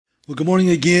Well, good morning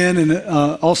again, and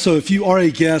also if you are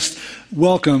a guest,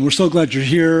 welcome. We're so glad you're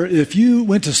here. If you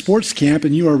went to sports camp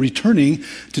and you are returning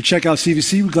to check out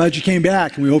CVC, we're glad you came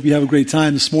back, and we hope you have a great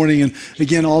time this morning. And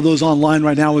again, all those online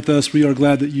right now with us, we are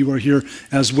glad that you are here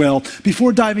as well.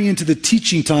 Before diving into the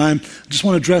teaching time, I just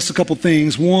want to address a couple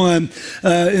things. One,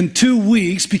 in 2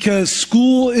 weeks, because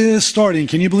school is starting,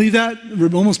 can you believe that?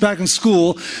 We're almost back in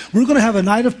school. We're going to have a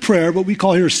night of prayer, what we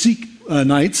call here Seek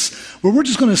nights, where we're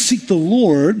just going to seek the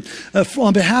Lord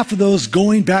on behalf of those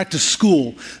going back to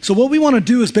school. So what we want to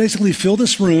do is basically fill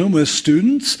this room with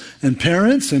students and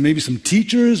parents and maybe some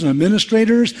teachers and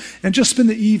administrators and just spend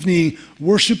the evening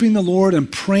worshiping the Lord and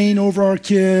praying over our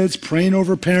kids, praying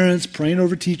over parents, praying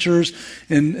over teachers,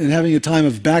 and having a time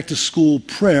of back to school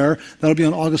prayer. That'll be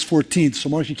on August 14th. So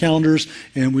mark your calendars,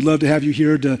 and we'd love to have you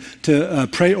here to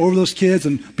pray over those kids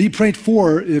and be prayed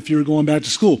for if you're going back to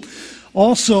school.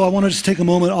 Also, I want to just take a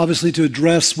moment, obviously, to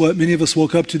address what many of us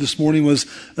woke up to this morning was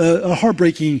a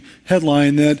heartbreaking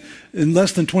headline that in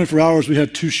less than 24 hours, we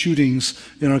had 2 shootings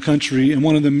in our country, and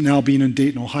one of them now being in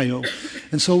Dayton, Ohio.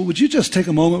 And so would you just take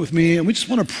a moment with me, and we just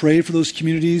want to pray for those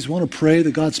communities. We want to pray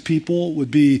that God's people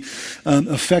would be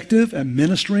effective at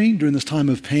ministering during this time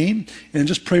of pain, and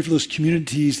just pray for those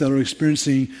communities that are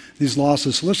experiencing these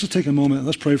losses. So let's just take a moment and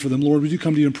let's pray for them. Lord, would you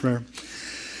come to you in prayer?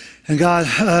 And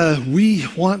God, we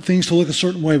want things to look a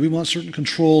certain way. We want certain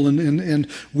control, and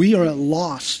we are at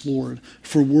loss, Lord,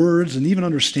 for words and even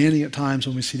understanding at times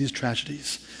when we see these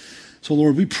tragedies. So,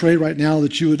 Lord, we pray right now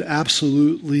that you would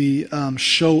absolutely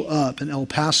show up in El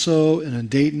Paso and in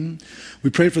Dayton.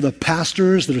 We pray for the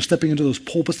pastors that are stepping into those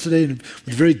pulpits today with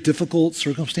very difficult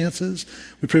circumstances.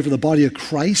 We pray for the body of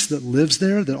Christ that lives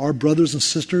there, that our brothers and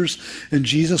sisters in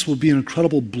Jesus will be an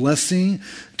incredible blessing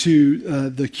to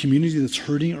the community that's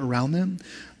hurting around them.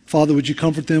 Father, would you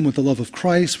comfort them with the love of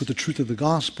Christ, with the truth of the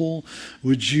gospel?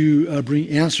 Would you bring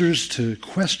answers to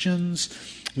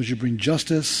questions? Would you bring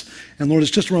justice? And Lord,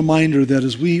 it's just a reminder that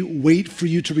as we wait for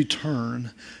you to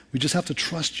return, we just have to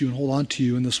trust you and hold on to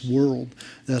you in this world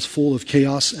that's full of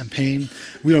chaos and pain.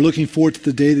 We are looking forward to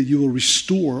the day that you will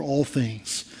restore all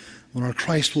things, when our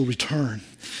Christ will return.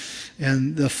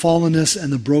 And the fallenness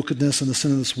and the brokenness and the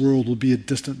sin of this world will be a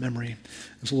distant memory.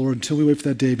 And so, Lord, until we wait for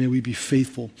that day, may we be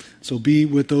faithful. So be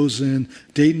with those in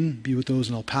Dayton, be with those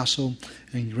in El Paso,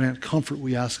 and grant comfort,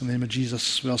 we ask in the name of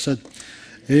Jesus. We all said,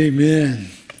 amen.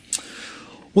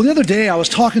 Well, the other day I was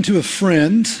talking to a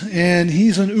friend, and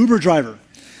he's an Uber driver.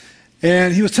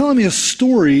 And he was telling me a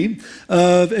story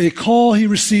of a call he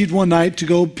received one night to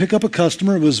go pick up a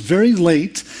customer. It was very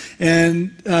late, and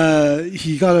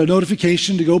he got a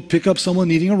notification to go pick up someone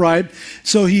needing a ride.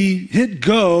 So he hit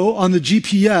go on the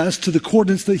GPS to the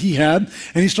coordinates that he had,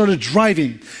 and he started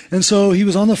driving. And so he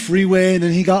was on the freeway, and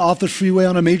then he got off the freeway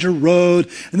on a major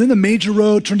road, and then the major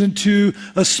road turned into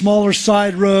a smaller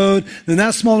side road. Then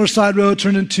that smaller side road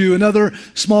turned into another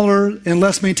smaller and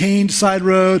less maintained side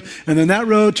road, and then that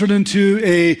road turned into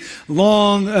a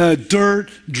long dirt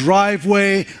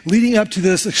driveway leading up to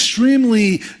this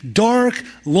extremely dark,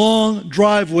 long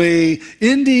driveway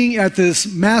ending at this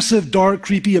massive, dark,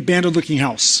 creepy, abandoned-looking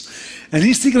house. And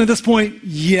he's thinking at this point,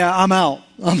 yeah, I'm out.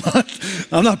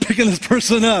 I'm not picking this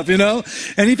person up, you know?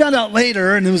 And he found out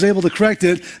later, and he was able to correct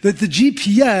it, that the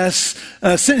GPS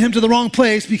sent him to the wrong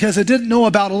place because it didn't know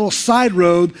about a little side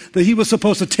road that he was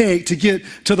supposed to take to get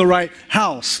to the right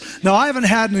house. Now, I haven't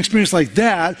had an experience like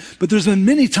that, but there's been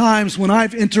many times when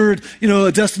I've entered,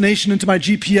 a destination into my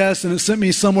GPS and it sent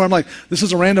me somewhere. I'm like, this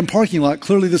is a random parking lot.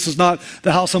 Clearly, this is not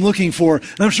the house I'm looking for.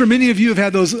 And I'm sure many of you have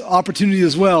had those opportunities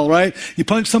as well, right? You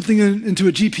punch something into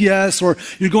a GPS, or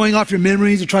you're going off your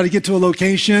memory to try to get to a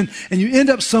location, and you end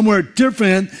up somewhere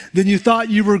different than you thought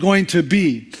you were going to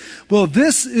be. Well,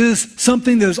 this is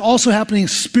something that is also happening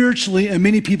spiritually in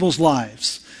many people's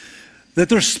lives. That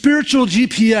their spiritual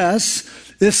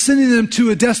GPS is sending them to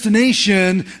a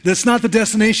destination that's not the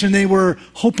destination they were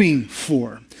hoping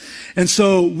for. And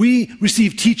so we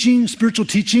receive teaching, spiritual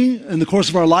teaching in the course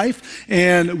of our life,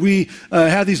 and we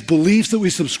have these beliefs that we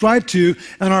subscribe to,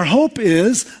 and our hope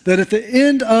is that at the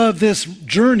end of this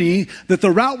journey, that the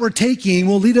route we're taking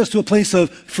will lead us to a place of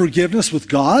forgiveness with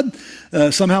God.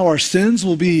 Somehow our sins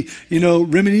will be,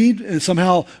 remedied, and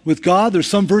somehow with God there's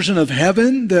some version of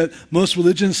heaven that most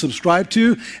religions subscribe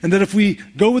to, and that if we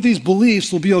go with these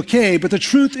beliefs, we'll be okay. But the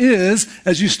truth is,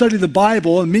 as you study the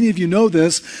Bible, and many of you know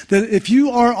this, that if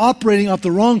you are operating operating off the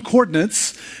wrong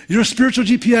coordinates, your spiritual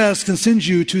GPS can send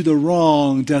you to the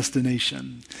wrong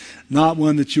destination, not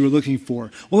one that you were looking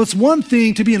for. Well, it's one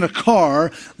thing to be in a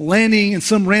car, landing in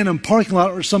some random parking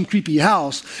lot or some creepy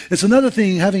house. It's another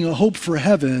thing having a hope for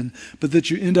heaven, but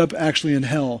that you end up actually in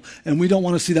hell. And we don't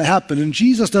want to see that happen. And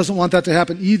Jesus doesn't want that to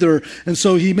happen either. And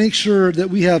so he makes sure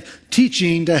that we have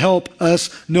teaching to help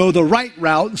us know the right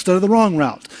route instead of the wrong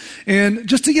route. And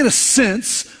just to get a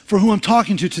sense for who I'm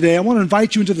talking to today, I want to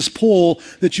invite you into this poll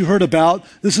that you heard about.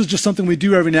 This is just something we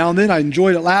do every now and then. I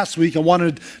enjoyed it last week. I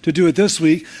wanted to do it this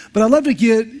week. But I'd love to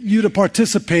get you to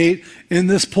participate in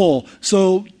this poll.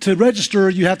 So to register,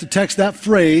 you have to text that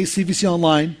phrase, CVC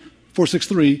Online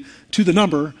 463, to the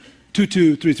number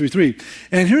 22333.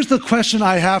 And here's the question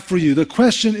I have for you. The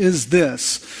question is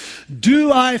this: do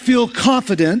I feel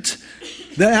confident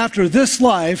that after this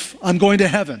life, I'm going to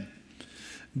heaven?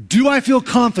 Do I feel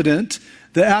confident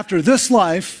that after this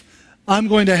life, I'm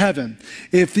going to heaven?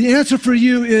 If the answer for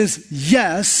you is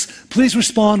yes, please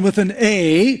respond with an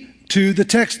A to the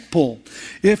text poll.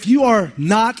 If you are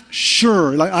not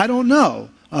sure, like I don't know,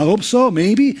 I hope so,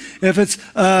 maybe. If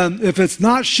it's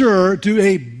not sure, do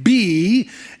a B.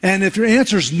 And if your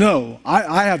answer is no,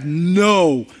 I have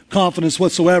no confidence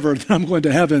whatsoever that I'm going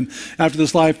to heaven after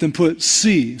this life, then put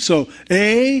C. So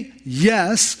A,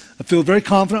 yes, I feel very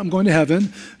confident I'm going to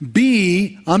heaven.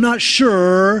 B, I'm not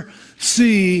sure.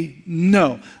 C,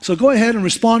 no. So go ahead and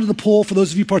respond to the poll for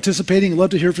those of you participating. I'd love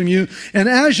to hear from you. And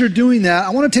as you're doing that, I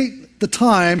want to take the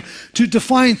time to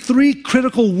define 3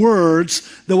 critical words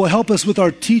that will help us with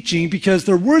our teaching, because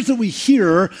they're words that we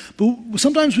hear, but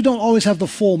sometimes we don't always have the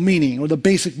full meaning or the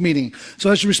basic meaning.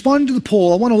 So as you're responding to the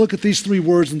poll, I want to look at these 3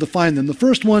 words and define them. The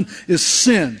first one is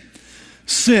sin.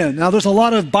 Sin. Now, there's a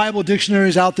lot of Bible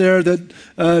dictionaries out there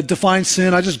that define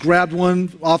sin. I just grabbed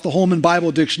one off the Holman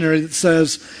Bible Dictionary that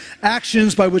says,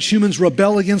 actions by which humans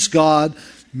rebel against God,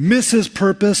 miss his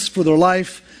purpose for their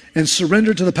life, and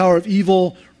surrender to the power of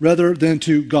evil rather than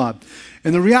to God.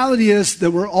 And the reality is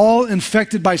that we're all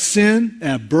infected by sin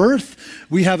at birth.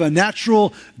 We have a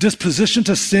natural disposition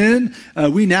to sin.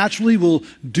 We naturally will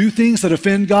do things that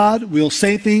offend God. We'll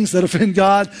say things that offend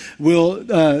God.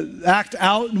 We'll act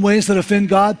out in ways that offend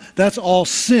God. That's all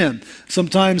sin.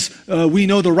 Sometimes we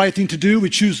know the right thing to do. We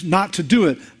choose not to do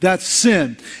it. That's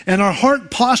sin. And our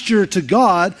heart posture to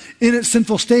God in its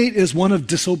sinful state is one of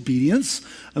disobedience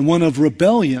and one of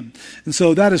rebellion. And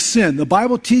so that is sin. The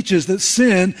Bible teaches that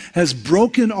sin has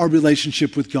broken our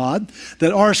relationship with God,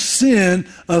 that our sin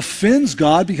offends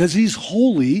God because he's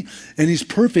holy and he's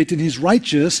perfect and he's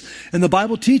righteous. And the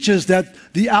Bible teaches that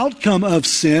the outcome of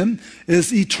sin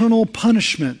is eternal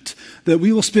punishment, that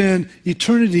we will spend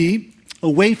eternity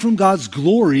away from God's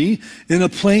glory in a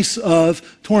place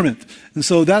of torment. And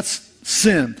so that's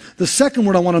sin. The second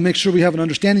word I want to make sure we have an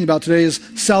understanding about today is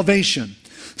salvation.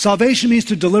 Salvation means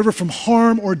to deliver from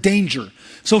harm or danger.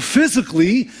 So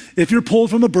physically, if you're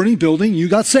pulled from a burning building, you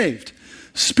got saved.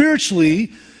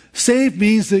 Spiritually, saved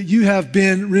means that you have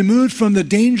been removed from the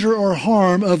danger or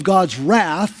harm of God's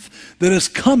wrath that is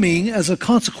coming as a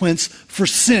consequence for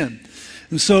sin.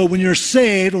 And so when you're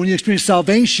saved, or when you experience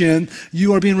salvation,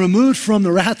 you are being removed from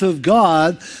the wrath of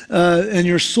God, and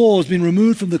your soul is being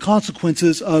removed from the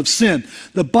consequences of sin.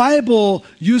 The Bible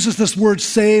uses this word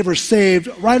save or saved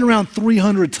right around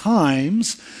 300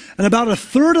 times, and about a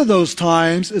third of those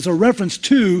times is a reference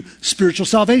to spiritual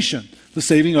salvation, the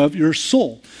saving of your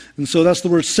soul. And so that's the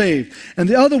word saved. And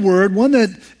the other word, one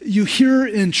that you hear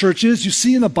in churches, you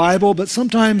see in the Bible, but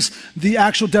sometimes the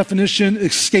actual definition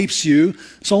escapes you.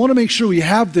 So I want to make sure we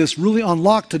have this really on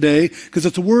lock today, because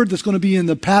it's a word that's going to be in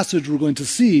the passage we're going to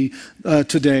see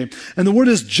today. And the word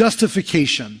is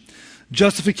justification.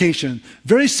 Justification.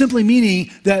 Very simply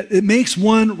meaning that it makes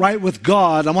one right with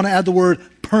God. I want to add the word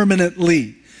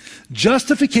permanently.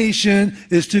 Justification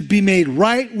is to be made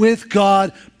right with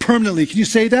God permanently. Can you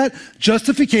say that?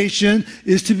 Justification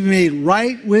is to be made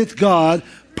right with God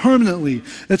permanently.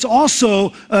 It's also,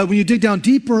 when you dig down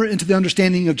deeper into the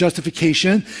understanding of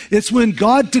justification, it's when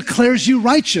God declares you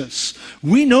righteous.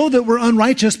 We know that we're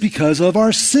unrighteous because of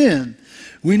our sin.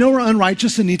 We know we're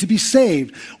unrighteous and need to be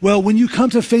saved. Well, when you come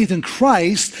to faith in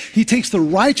Christ, he takes the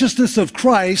righteousness of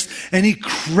Christ and he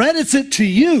credits it to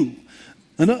you.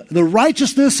 And the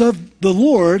righteousness of the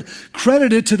Lord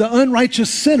credited to the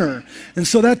unrighteous sinner. And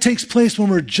so that takes place when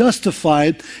we're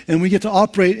justified and we get to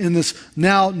operate in this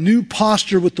now new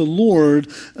posture with the Lord,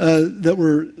 that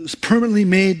we're permanently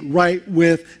made right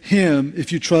with him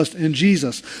if you trust in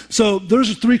Jesus. So those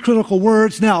are 3 critical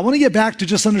words. Now, I want to get back to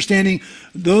just understanding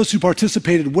those who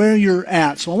participated, where you're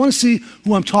at. So I want to see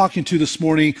who I'm talking to this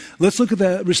morning. Let's look at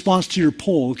the response to your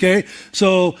poll, okay?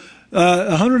 So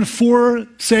 104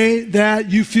 say that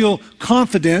you feel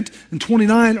confident, and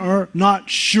 29 are not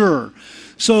sure.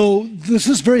 So this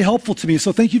is very helpful to me.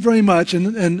 So thank you very much.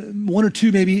 And one or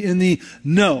two maybe in the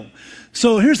no.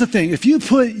 So here's the thing. If you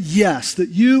put yes, that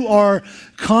you are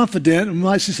confident, and we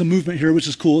might see some movement here, which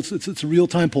is cool. It's a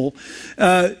real-time poll.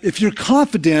 If you're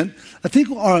confident, I think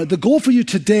the goal for you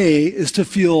today is to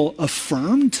feel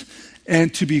affirmed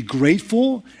and to be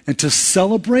grateful and to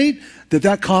celebrate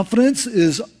that confidence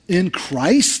is in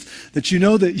Christ, that you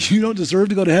know that you don't deserve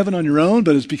to go to heaven on your own,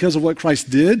 but it's because of what Christ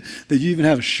did that you even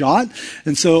have a shot.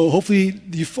 And so hopefully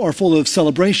you are full of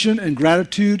celebration and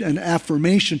gratitude and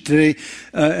affirmation today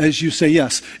as you say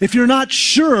yes. If you're not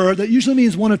sure, that usually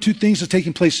means one of two things is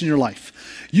taking place in your life.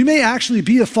 You may actually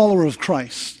be a follower of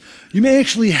Christ. You may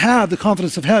actually have the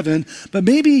confidence of heaven, but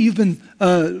maybe you've been,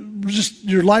 just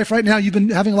your life right now, you've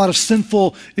been having a lot of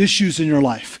sinful issues in your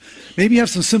life. Maybe you have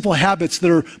some sinful habits that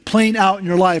are playing out in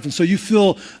your life, and so you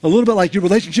feel a little bit like your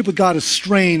relationship with God is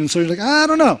strained, and so you're like, I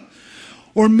don't know.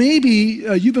 Or maybe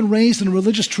you've been raised in a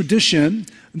religious tradition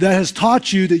that has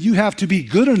taught you that you have to be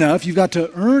good enough, you've got to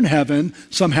earn heaven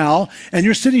somehow, and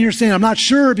you're sitting here saying, I'm not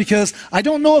sure because I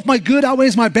don't know if my good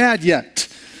outweighs my bad yet.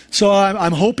 So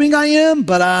I'm hoping I am,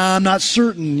 but I'm not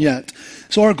certain yet.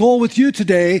 So our goal with you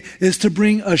today is to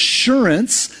bring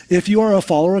assurance if you are a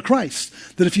follower of Christ.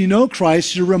 That if you know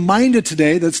Christ, you're reminded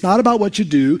today that it's not about what you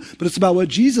do, but it's about what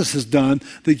Jesus has done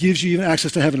that gives you even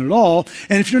access to heaven at all.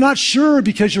 And if you're not sure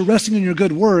because you're resting in your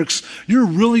good works, you're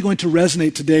really going to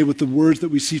resonate today with the words that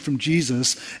we see from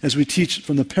Jesus as we teach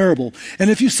from the parable. And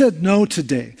if you said no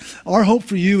today, our hope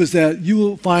for you is that you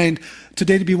will find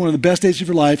today to be one of the best days of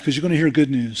your life because you're going to hear good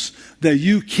news, that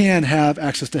you can have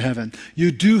access to heaven.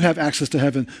 You do have access to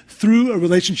heaven through a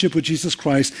relationship with Jesus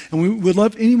Christ. And we would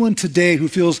love anyone today who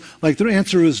feels like their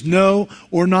answer is no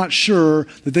or not sure,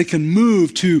 that they can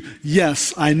move to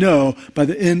yes, I know, by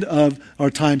the end of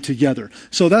our time together.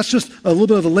 So that's just a little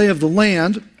bit of the lay of the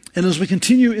land. And as we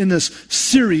continue in this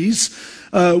series,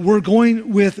 we're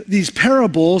going with these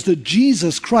parables that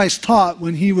Jesus Christ taught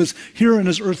when he was here in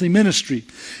his earthly ministry.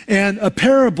 And a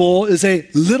parable is a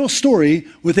little story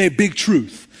with a big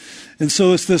truth. And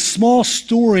so it's this small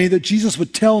story that Jesus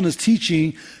would tell in his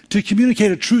teaching to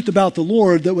communicate a truth about the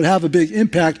Lord that would have a big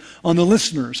impact on the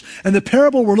listeners. And the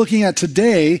parable we're looking at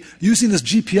today, using this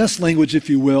GPS language, if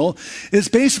you will, is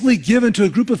basically given to a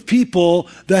group of people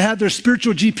that have their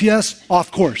spiritual GPS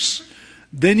off course.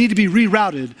 They need to be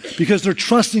rerouted because they're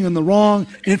trusting in the wrong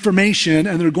information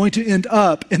and they're going to end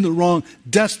up in the wrong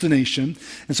destination.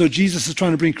 And so Jesus is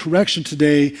trying to bring correction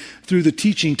today through the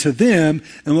teaching to them.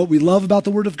 And what we love about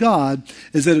the Word of God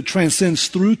is that it transcends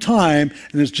through time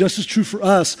and is just as true for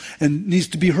us and needs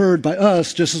to be heard by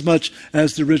us just as much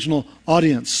as the original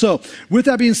audience. So with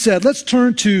that being said, let's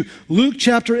turn to Luke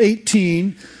chapter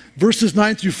 18, verses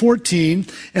 9 through 14,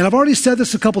 and I've already said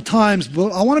this a couple times,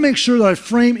 but I want to make sure that I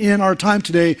frame in our time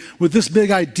today with this big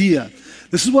idea.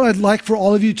 This is what I'd like for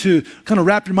all of you to kind of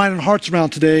wrap your mind and hearts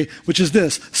around today, which is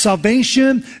this.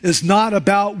 Salvation is not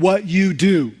about what you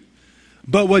do,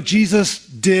 but what Jesus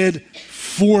did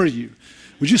for you.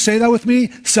 Would you say that with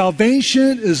me?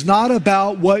 Salvation is not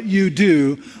about what you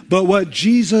do, but what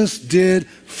Jesus did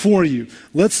for you.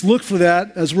 Let's look for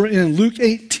that as we're in Luke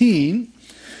 18.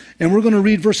 And we're going to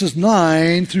read verses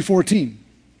 9 through 14.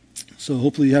 So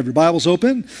hopefully you have your Bibles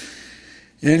open.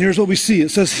 And here's what we see. It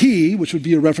says, he, which would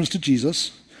be a reference to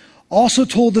Jesus, also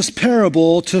told this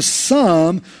parable to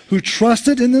some who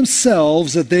trusted in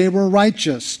themselves that they were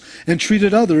righteous and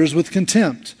treated others with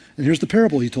contempt. And here's the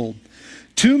parable he told.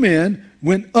 2 men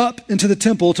went up into the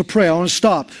temple to pray. I want to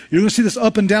stop. You're going to see this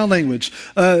up and down language.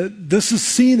 This is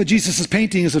scene that Jesus is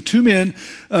painting is of 2 men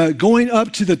going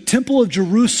up to the temple of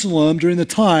Jerusalem during the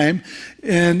time.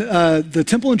 And the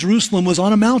temple in Jerusalem was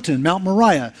on a mountain, Mount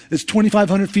Moriah. It's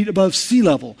 2,500 feet above sea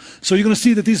level. So you're going to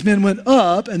see that these men went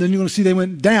up, and then you're going to see they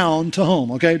went down to home.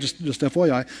 Okay, just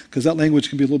FYI, because that language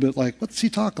can be a little bit like, what's he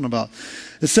talking about?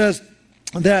 It says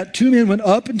that 2 men went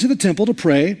up into the temple to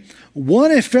pray,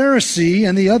 one a Pharisee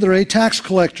and the other a tax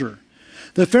collector.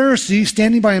 The Pharisee,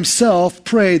 standing by himself,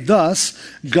 prayed thus,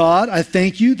 God, I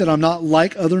thank you that I'm not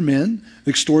like other men,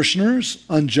 extortioners,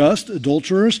 unjust,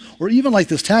 adulterers, or even like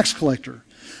this tax collector.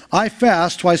 I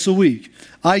fast twice a week.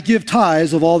 I give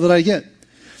tithes of all that I get.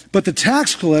 But the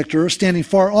tax collector, standing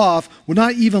far off, would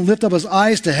not even lift up his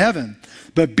eyes to heaven,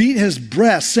 but beat his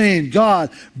breast, saying, God,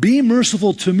 be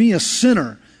merciful to me, a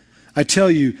sinner. I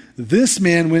tell you, this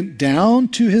man went down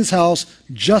to his house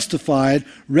justified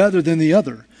rather than the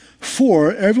other.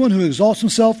 For everyone who exalts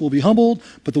himself will be humbled,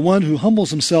 but the one who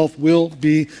humbles himself will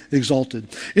be exalted.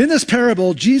 In this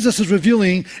parable, Jesus is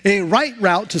revealing a right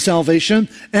route to salvation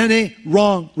and a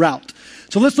wrong route.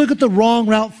 So let's look at the wrong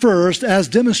route first, as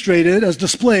demonstrated, as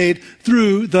displayed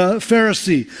through the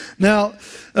Pharisee. Now,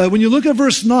 when you look at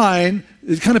verse 9,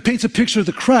 it kind of paints a picture of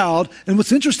the crowd. And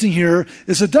what's interesting here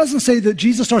is it doesn't say that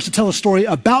Jesus starts to tell a story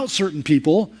about certain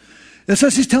people. It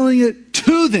says he's telling it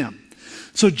to them.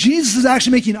 So Jesus is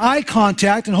actually making eye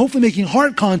contact and hopefully making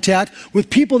heart contact with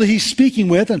people that he's speaking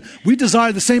with. And we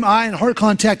desire the same eye and heart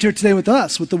contact here today with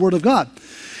us, with the Word of God.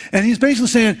 And he's basically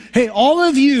saying, hey, all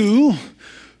of you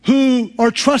who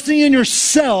are trusting in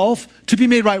yourself to be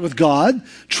made right with God,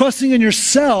 trusting in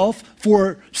yourself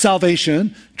for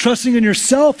salvation, trusting in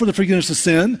yourself for the forgiveness of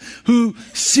sin, who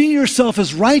see yourself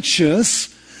as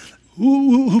righteous,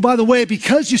 who, by the way,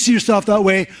 because you see yourself that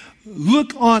way,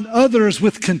 look on others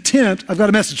with contempt, I've got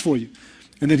a message for you.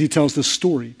 And then he tells this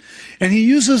story. And he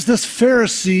uses this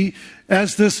Pharisee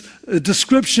as this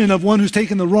description of one who's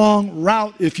taken the wrong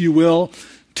route, if you will,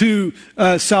 to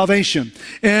salvation.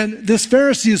 And this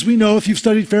Pharisee, as we know, if you've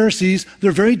studied Pharisees,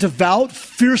 they're very devout,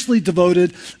 fiercely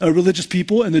devoted religious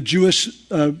people in the Jewish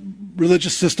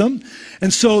religious system.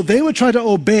 And so they would try to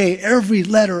obey every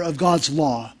letter of God's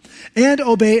law and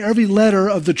obey every letter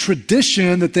of the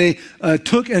tradition that they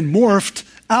took and morphed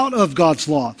out of God's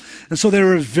law. And so they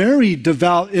were very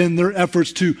devout in their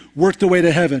efforts to work their way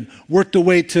to heaven, work their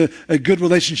way to a good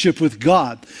relationship with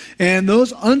God. And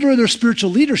those under their spiritual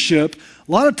leadership,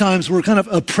 a lot of times were kind of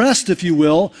oppressed, if you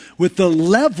will, with the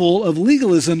level of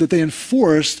legalism that they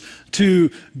enforced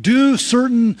to do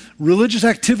certain religious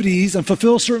activities and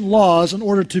fulfill certain laws in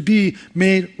order to be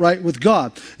made right with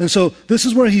God. And so this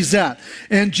is where he's at.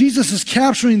 And Jesus is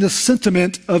capturing the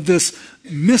sentiment of this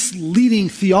misleading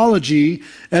theology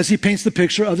as he paints the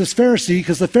picture of this Pharisee,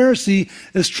 because the Pharisee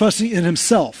is trusting in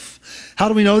himself. How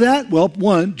do we know that? Well,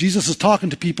 one, Jesus is talking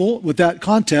to people with that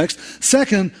context.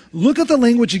 Second, look at the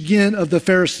language again of the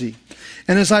Pharisee.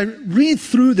 And as I read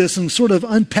through this and sort of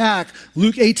unpack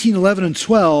Luke 18, 11, and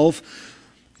 12,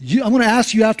 I'm going to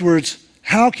ask you afterwards,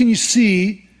 how can you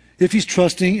see if he's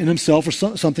trusting in himself or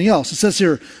something else? It says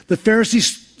here, the Pharisee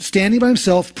standing by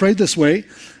himself prayed this way,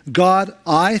 God,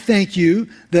 I thank you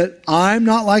that I'm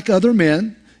not like other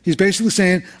men. He's basically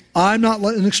saying, I'm not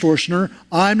an extortioner.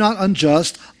 I'm not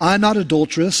unjust. I'm not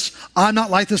adulterous. I'm not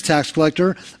like this tax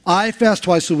collector. I fast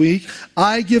twice a week.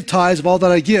 I give tithes of all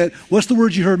that I get. What's the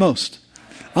word you heard most?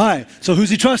 All right. So who's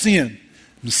he trusting in?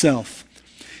 Himself.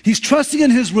 He's trusting in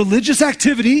his religious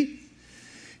activity.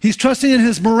 He's trusting in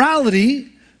his morality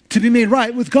to be made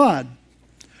right with God.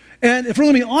 And if we're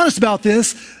going to be honest about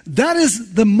this, that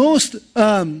is the most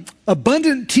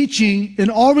abundant teaching in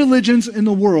all religions in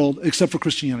the world except for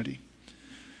Christianity.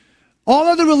 All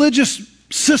other religious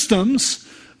systems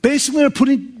basically are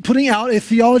putting out a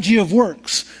theology of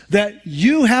works, that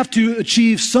you have to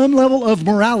achieve some level of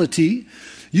morality,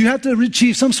 you have to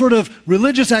achieve some sort of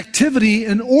religious activity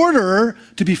in order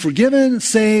to be forgiven,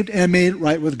 saved, and made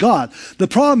right with God. The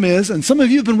problem is, and some of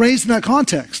you have been raised in that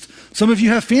context, some of you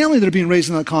have family that are being raised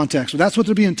in that context, or that's what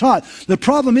they're being taught. The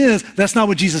problem is, that's not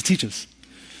what Jesus teaches.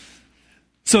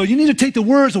 So you need to take the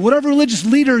words of whatever religious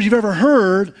leader you've ever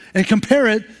heard and compare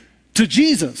it to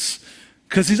Jesus,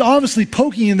 because he's obviously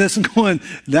poking in this and going,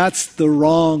 that's the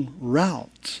wrong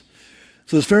route.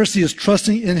 So this Pharisee is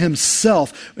trusting in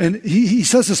himself, and he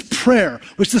says this prayer,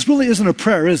 which this really isn't a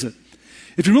prayer, is it?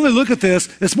 If you really look at this,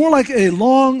 it's more like a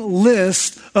long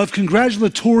list of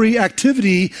congratulatory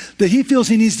activity that he feels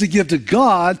he needs to give to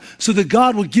God so that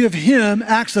God will give him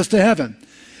access to heaven.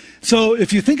 So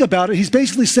if you think about it, he's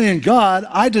basically saying, God,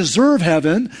 I deserve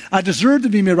heaven. I deserve to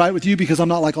be made right with you because I'm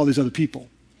not like all these other people.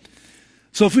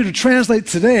 So if we were to translate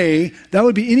today, that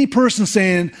would be any person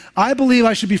saying, I believe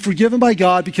I should be forgiven by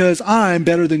God because I'm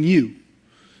better than you.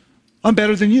 I'm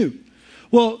better than you.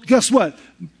 Well, guess what?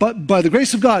 But by the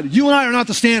grace of God, you and I are not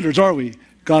the standards, are we?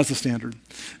 God's the standard.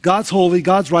 God's holy,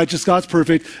 God's righteous, God's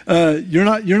perfect. You're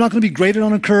not going to be graded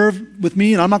on a curve with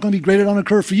me, and I'm not going to be graded on a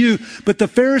curve for you. But the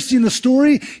Pharisee in the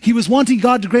story, he was wanting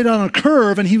God to grade it on a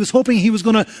curve, and he was hoping he was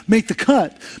going to make the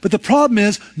cut. But the problem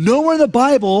is, nowhere in the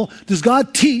Bible does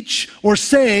God teach or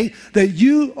say that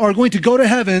you are going to go to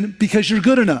heaven because you're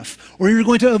good enough, or you're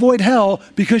going to avoid hell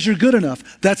because you're good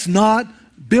enough. That's not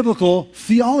biblical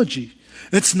theology.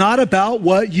 It's not about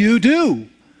what you do.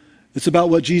 It's about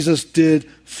what Jesus did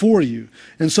for you.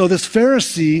 And so this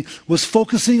Pharisee was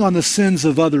focusing on the sins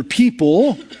of other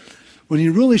people when he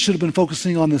really should have been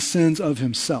focusing on the sins of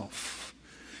himself.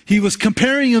 He was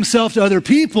comparing himself to other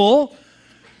people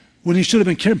when he should have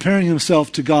been comparing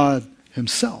himself to God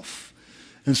himself.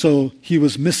 And so he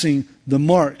was missing the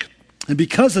mark. And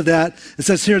because of that, it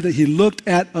says here that he looked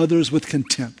at others with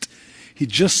contempt. He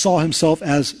just saw himself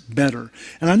as better.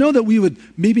 And I know that we would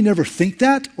maybe never think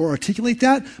that or articulate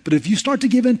that, but if you start to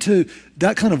give into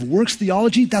that kind of works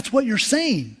theology, that's what you're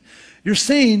saying. You're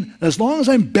saying, as long as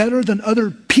I'm better than other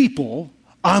people,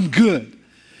 I'm good.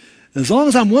 As long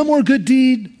as I'm one more good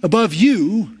deed above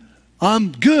you,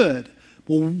 I'm good.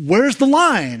 Well, where's the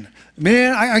line?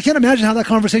 Man, I can't imagine how that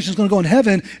conversation is going to go in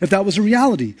heaven if that was a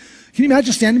reality. Can you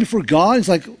imagine standing before God? It's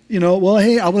like, well,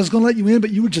 hey, I was going to let you in, but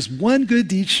you were just one good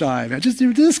deed shy. Man, you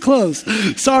were this close.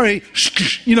 Sorry.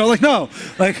 No.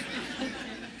 Like,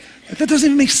 that doesn't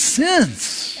even make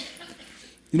sense.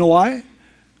 You know why?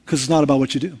 Because it's not about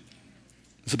what you do.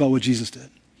 It's about what Jesus did.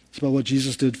 It's about what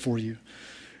Jesus did for you.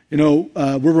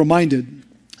 We're reminded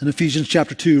in Ephesians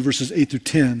chapter 2, verses 8 through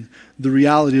 10, the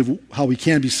reality of how we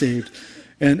can be saved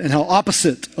and how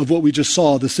opposite of what we just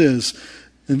saw this is.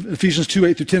 In Ephesians 2,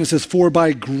 8 through 10, it says, "For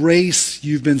by grace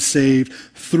you've been saved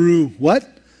through"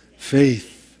 what?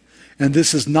 Faith. "And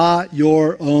this is not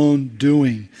your own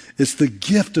doing. It's the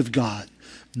gift of God,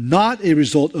 not a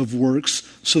result of works,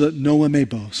 so that no one may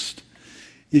boast."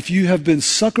 If you have been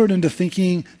suckered into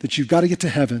thinking that you've got to get to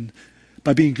heaven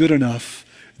by being good enough,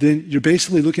 then you're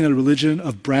basically looking at a religion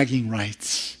of bragging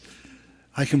rights.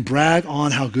 I can brag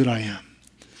on how good I am.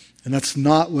 And that's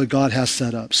not what God has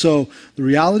set up. So the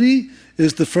reality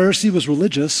is the Pharisee was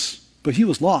religious, but he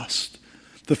was lost.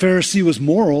 The Pharisee was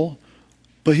moral,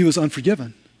 but he was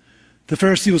unforgiven. The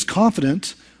Pharisee was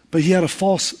confident, but he had a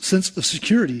false sense of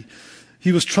security.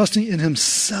 He was trusting in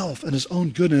himself and his own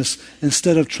goodness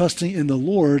instead of trusting in the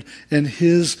Lord and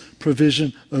his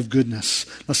provision of goodness.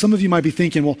 Now, some of you might be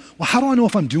thinking, well, how do I know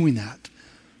if I'm doing that?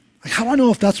 Like, how do I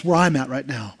know if that's where I'm at right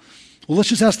now? Well, let's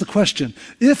just ask the question.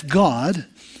 If God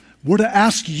were to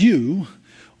ask you,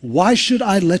 why should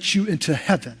I let you into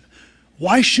heaven?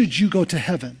 Why should you go to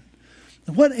heaven?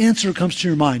 And what answer comes to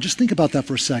your mind? Just think about that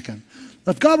for a second.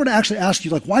 If God were to actually ask you,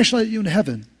 why should I let you into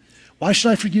heaven? Why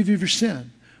should I forgive you of your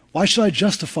sin? Why should I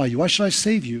justify you? Why should I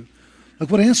save you?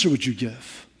 What answer would you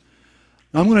give?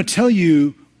 Now, I'm going to tell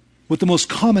you what the most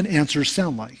common answers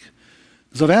sound like.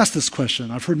 Because I've asked this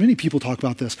question. I've heard many people talk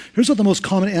about this. Here's what the most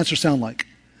common answers sound like.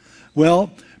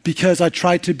 Well, because I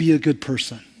tried to be a good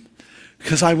person.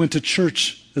 Because I went to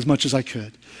church as much as I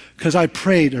could. Because I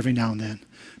prayed every now and then.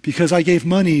 Because I gave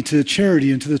money to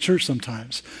charity and to the church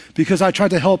sometimes. Because I tried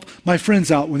to help my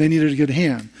friends out when they needed a good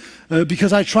hand.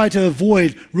 Because I tried to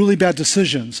avoid really bad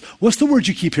decisions. What's the word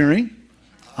you keep hearing?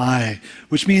 I.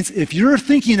 Which means if you're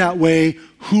thinking that way,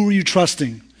 who are you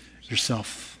trusting?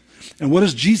 Yourself. And what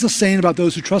is Jesus saying about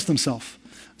those who trust themselves?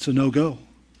 It's a no-go.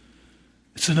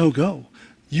 It's a no-go.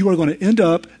 You are going to end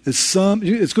up it's going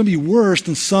to be worse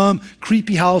than some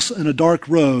creepy house in a dark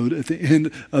road at the end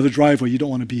of a driveway you don't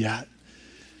want to be at.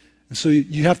 And so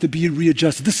you have to be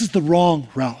readjusted. This is the wrong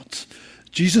route.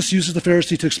 Jesus uses the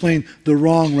Pharisee to explain the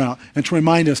wrong route and to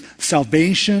remind us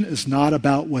salvation is not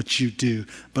about what you do,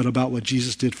 but about what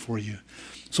Jesus did for you.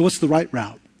 So what's the right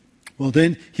route? Well,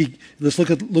 then let's look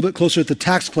a little bit closer at the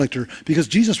tax collector, because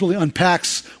Jesus really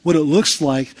unpacks what it looks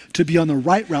like to be on the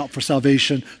right route for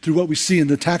salvation through what we see in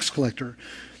the tax collector.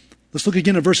 Let's look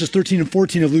again at verses 13 and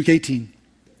 14 of Luke 18.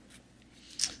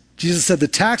 Jesus said, "The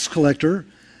tax collector,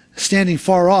 standing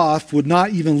far off, would not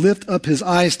even lift up his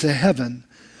eyes to heaven,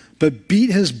 but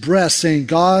beat his breast, saying,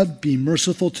 'God, be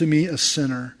merciful to me, a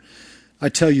sinner.' I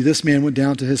tell you, this man went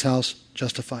down to his house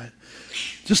justified."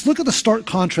 Just look at the stark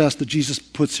contrast that Jesus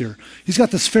puts here. He's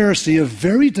got this Pharisee, a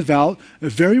very devout, a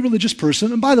very religious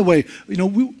person. And by the way,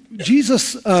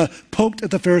 Jesus poked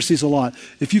at the Pharisees a lot.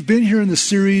 If you've been here in this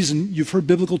series and you've heard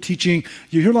biblical teaching,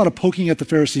 you hear a lot of poking at the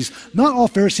Pharisees. Not all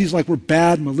Pharisees were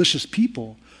bad, malicious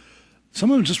people.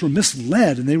 Some of them just were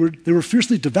misled, and they were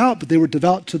fiercely devout, but they were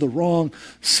devout to the wrong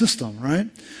system, right?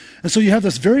 And so you have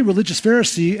this very religious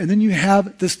Pharisee, and then you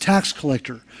have this tax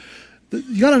collector.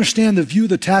 You got to understand the view of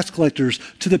the tax collectors.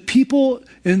 To the people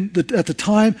at the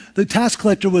time, the tax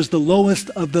collector was the lowest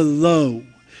of the low.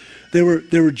 They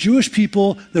were Jewish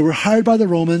people that were hired by the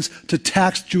Romans to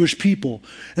tax Jewish people.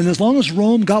 And as long as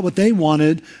Rome got what they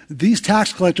wanted, these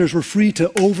tax collectors were free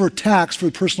to overtax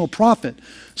for personal profit.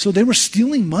 So they were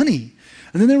stealing money.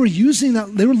 And then they were using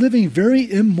that, they were living very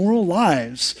immoral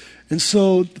lives. And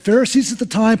so Pharisees at the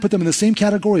time put them in the same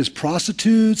category as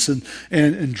prostitutes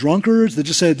and drunkards. They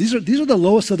just said, these are the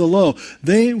lowest of the low.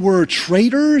 They were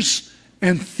traitors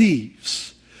and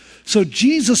thieves. So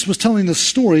Jesus was telling the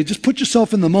story, just put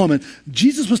yourself in the moment.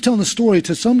 Jesus was telling the story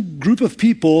to some group of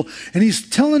people, and he's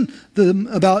telling them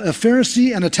about a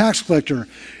Pharisee and a tax collector.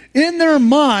 In their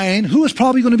mind, who is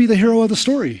probably going to be the hero of the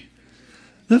story?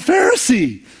 The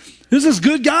Pharisee. There's this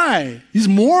good guy. He's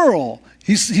moral.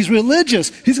 He's religious.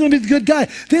 He's going to be the good guy.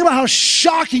 Think about how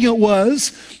shocking it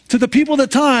was to the people at the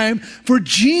time for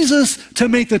Jesus to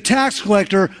make the tax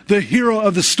collector the hero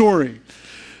of the story,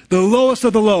 the lowest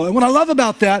of the low. And what I love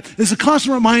about that is a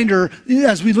constant reminder,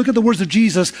 as we look at the words of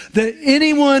Jesus, that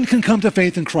anyone can come to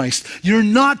faith in Christ. You're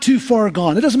not too far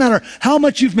gone. It doesn't matter how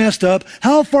much you've messed up,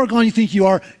 how far gone you think you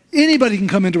are. Anybody can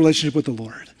come into relationship with the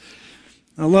Lord.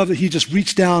 I love that he just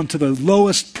reached down to the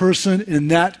lowest person in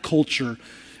that culture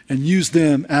and used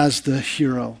them as the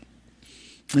hero.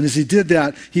 And as he did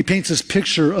that, he paints this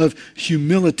picture of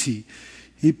humility.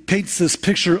 He paints this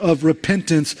picture of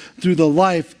repentance through the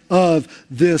life of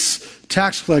this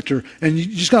tax collector. And you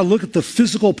just got to look at the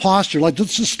physical posture. Like,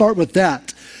 let's just start with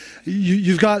that.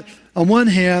 You've got, on one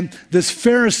hand, this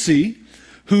Pharisee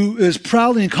who is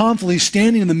proudly and confidently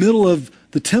standing in the middle of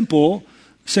the temple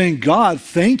saying, God,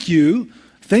 thank you.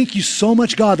 Thank you so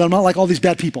much, God, that I'm not like all these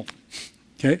bad people.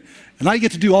 Okay? And I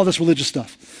get to do all this religious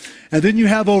stuff. And then you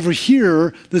have over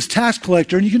here this tax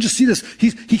collector, and you can just see this.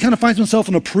 He kind of finds himself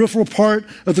in a peripheral part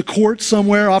of the court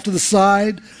somewhere off to the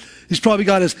side. He's probably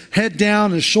got his head down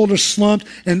and his shoulders slumped.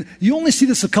 And you only see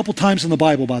this a couple times in the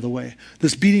Bible, by the way,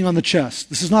 this beating on the chest.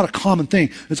 This is not a common thing.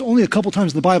 It's only a couple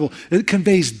times in the Bible. It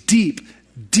conveys deep,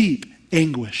 deep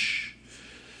anguish.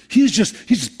 He's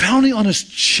just pounding on his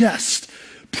chest.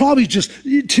 Probably just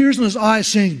tears in his eyes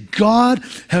saying, God,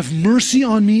 have mercy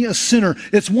on me, a sinner.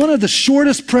 It's one of the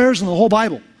shortest prayers in the whole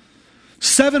Bible.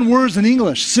 7 words in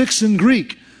English, 6 in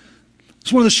Greek.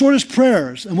 It's one of the shortest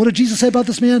prayers. And what did Jesus say about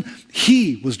this man?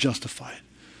 He was justified.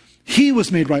 He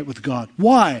was made right with God.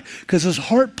 Why? Because his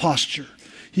heart posture,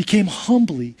 he came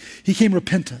humbly. He came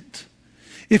repentant.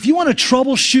 If you want to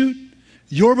troubleshoot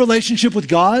your relationship with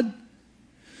God,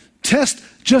 test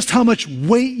just how much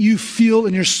weight you feel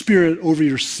in your spirit over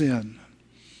your sin.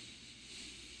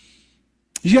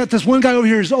 You got this one guy over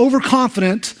here who's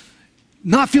overconfident,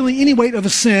 not feeling any weight of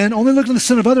a sin, only looking at the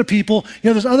sin of other people. You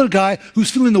have this other guy who's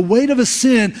feeling the weight of a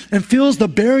sin and feels the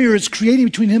barrier it's creating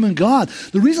between him and God.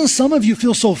 The reason some of you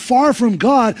feel so far from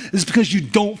God is because you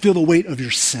don't feel the weight of your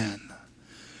sin.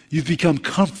 You've become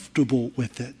comfortable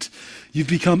with it. You've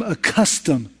become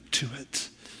accustomed to it.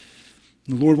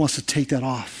 And the Lord wants to take that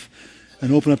off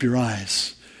and open up your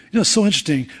eyes. You know, it's so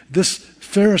interesting. This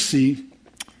Pharisee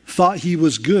thought he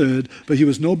was good, but he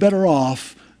was no better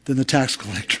off than the tax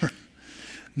collector.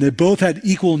 And they both had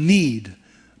equal need,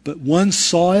 but one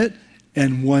saw it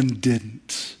and one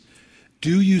didn't.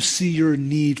 Do you see your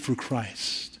need for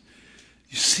Christ?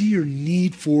 You see your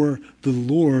need for the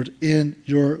Lord in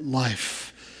your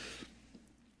life.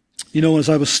 You know, as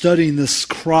I was studying this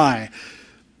cry,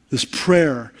 this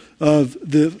prayer of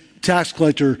the tax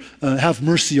collector, have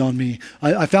mercy on me,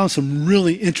 I found some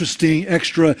really interesting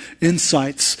extra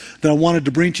insights that I wanted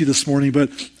to bring to you this morning,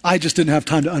 but I just didn't have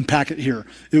time to unpack it here.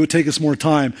 It would take us more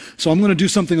time. So I'm going to do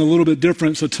something a little bit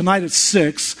different. So tonight at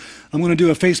 6, I'm going to do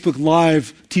a Facebook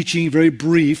Live teaching, very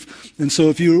brief. And so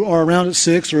if you are around at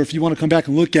 6, or if you want to come back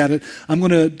and look at it, I'm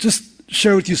going to just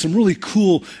share with you some really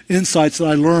cool insights that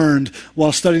I learned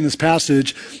while studying this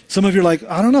passage. Some of you are like,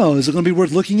 I don't know, is it going to be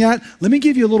worth looking at? Let me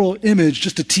give you a little image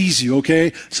just to tease you,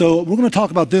 okay? So we're going to talk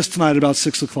about this tonight at about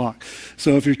 6 o'clock.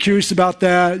 So if you're curious about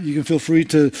that, you can feel free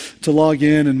to log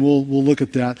in and we'll look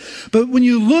at that. But when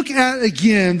you look at,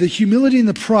 again, the humility and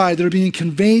the pride that are being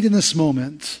conveyed in this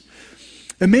moment,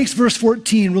 it makes verse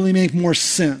 14 really make more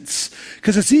sense.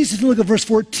 Because it's easy to look at verse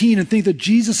 14 and think that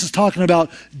Jesus is talking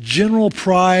about general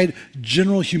pride,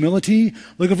 general humility.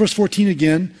 Look at verse 14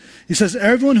 again. He says,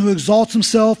 everyone who exalts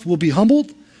himself will be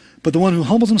humbled, but the one who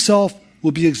humbles himself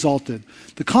will be exalted.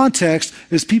 The context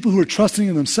is people who are trusting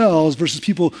in themselves versus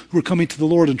people who are coming to the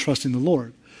Lord and trusting the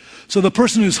Lord. So the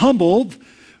person who's humbled,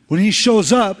 when he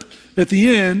shows up at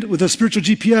the end with a spiritual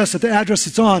GPS at the address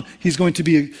it's on, he's going to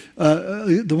be,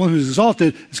 the one who's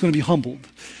exalted is going to be humbled.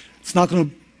 It's not going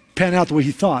to pan out the way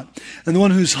he thought. And the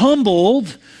one who's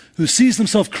humbled, who sees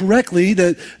themselves correctly,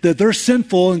 that they're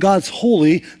sinful and God's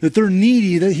holy, that they're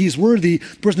needy, that he's worthy,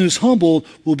 the person who's humbled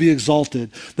will be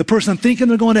exalted. The person thinking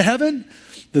they're going to heaven,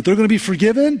 that they're going to be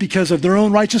forgiven because of their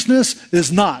own righteousness,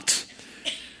 is not.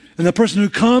 And the person who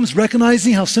comes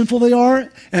recognizing how sinful they are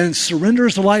and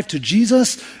surrenders their life to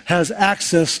Jesus has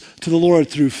access to the Lord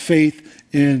through faith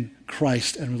in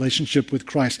Christ and relationship with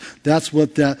Christ. That's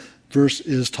what that verse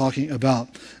is talking about.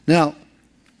 Now,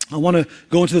 I want to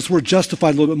go into this word justified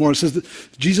a little bit more. It says that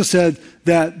Jesus said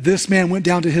that this man went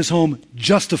down to his home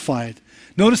justified.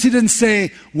 Notice he didn't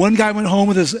say one guy went home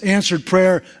with his answered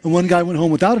prayer and one guy went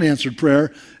home without an answered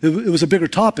prayer. It was a bigger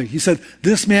topic. He said,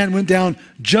 this man went down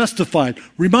justified.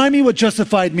 Remind me what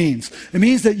justified means. It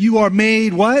means that you are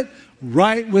made what?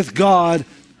 Right with God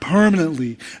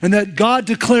permanently. And that God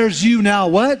declares you now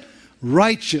what?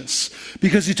 Righteous.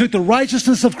 Because he took the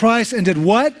righteousness of Christ and did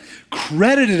what?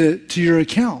 Credited it to your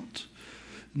account.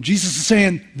 Jesus is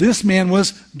saying this man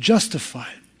was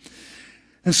justified.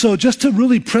 And so just to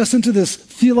really press into this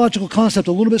theological concept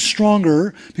a little bit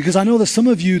stronger, because I know that some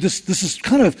of you, this is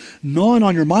kind of gnawing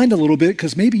on your mind a little bit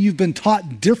because maybe you've been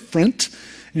taught different.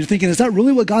 And you're thinking, is that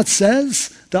really what God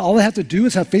says? That all I have to do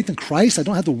is have faith in Christ? I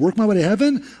don't have to work my way to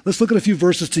heaven? Let's look at a few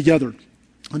verses together.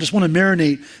 I just want to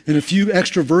marinate in a few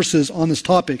extra verses on this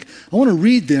topic. I want to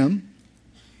read them,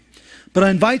 but I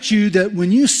invite you that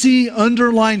when you see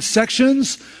underlined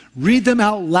sections, read them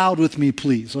out loud with me,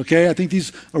 please, okay? I think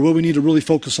these are what we need to really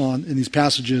focus on in these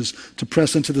passages to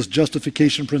press into this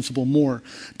justification principle more.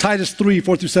 Titus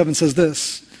 3:4-7 says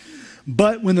this,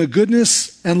 "But when the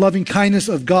goodness and loving kindness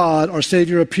of God, our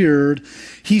Savior, appeared,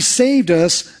 he saved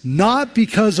us not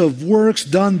because of works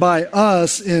done by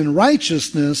us in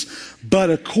righteousness, but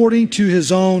according to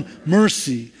his own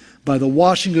mercy, by the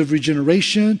washing of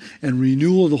regeneration and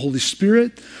renewal of the Holy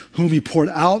Spirit, whom he poured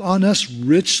out on us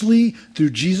richly through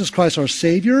Jesus Christ our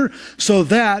Savior, so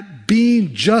that,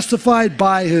 being justified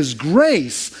by his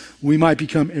grace, we might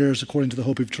become heirs according to the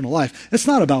hope of eternal life." It's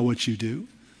not about what you do.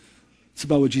 It's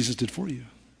about what Jesus did for you.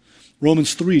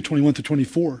 Romans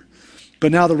 3:21-24.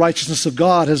 "But now the righteousness of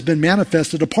God has been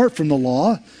manifested apart from the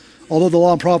law, although the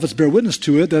law and prophets bear witness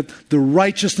to it, that the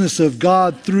righteousness of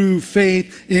God through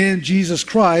faith in Jesus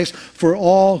Christ for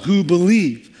all who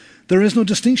believe. There is no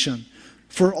distinction,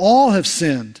 for all have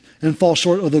sinned and fall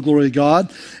short of the glory of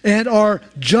God, and are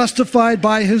justified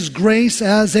by his grace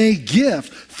as a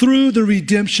gift through the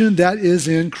redemption that is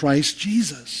in Christ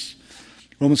Jesus."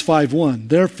 Romans 5:1,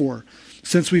 "Therefore,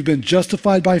 since we've been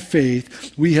justified by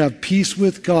faith, we have peace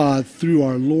with God through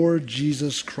our Lord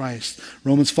Jesus Christ."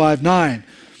 Romans 5:9,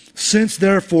 "Since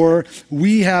therefore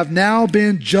we have now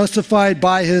been justified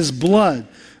by his blood,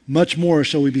 much more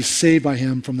shall we be saved by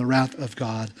him from the wrath of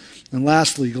God." And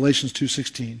lastly, Galatians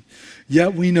 2:16,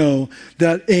 "Yet we know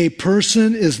that a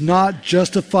person is not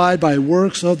justified by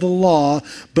works of the law,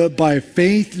 but by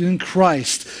faith in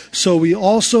Christ. So we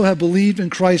also have believed in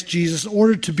Christ Jesus in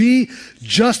order to be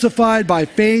justified by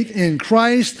faith in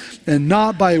Christ and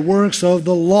not by works of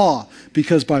the law,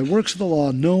 because by works of the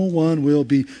law no one will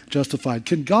be justified."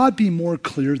 Can God be more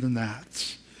clear than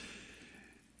that?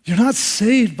 You're not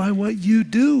saved by what you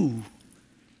do,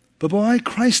 but by what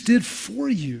Christ did for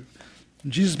you.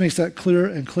 And Jesus makes that clearer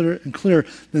and clearer and clearer.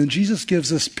 Then Jesus gives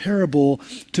this parable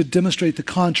to demonstrate the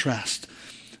contrast.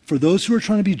 For those who are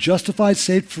trying to be justified,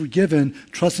 saved, forgiven,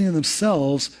 trusting in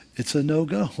themselves, it's a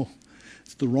no-go.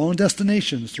 It's the wrong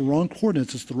destination. It's the wrong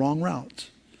coordinates. It's the wrong route.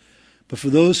 But for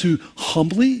those who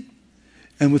humbly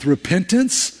and with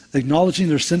repentance, acknowledging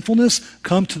their sinfulness,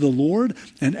 come to the Lord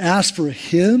and ask for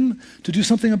him to do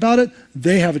something about it,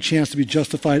 they have a chance to be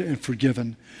justified and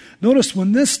forgiven. Notice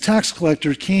when this tax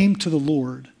collector came to the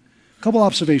Lord, a couple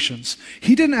observations.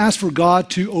 He didn't ask for God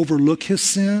to overlook his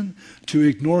sin, to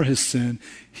ignore his sin.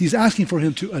 He's asking for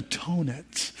him to atone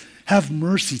it. Have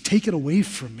mercy, take it away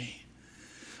from me.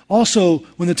 Also,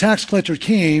 when the tax collector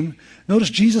came, notice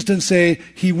Jesus didn't say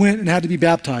he went and had to be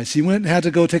baptized. He went and had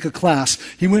to go take a class.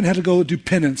 He went and had to go do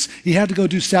penance. He had to go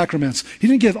do sacraments. He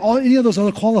didn't give any of those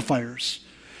other qualifiers.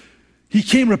 He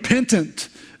came repentant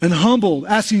and humbled,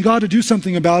 asking God to do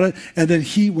something about it, and then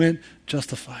he went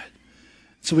justified.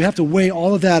 So we have to weigh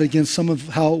all of that against some of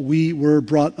how we were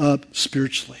brought up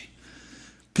spiritually.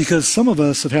 Because some of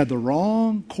us have had the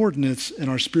wrong coordinates in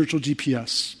our spiritual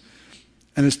GPS,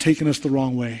 and it's taken us the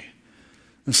wrong way.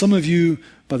 And some of you,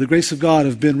 by the grace of God,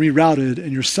 have been rerouted,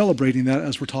 and you're celebrating that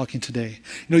as we're talking today.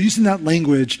 You know, using that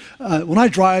language, when I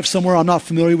drive somewhere I'm not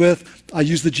familiar with, I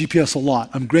use the GPS a lot.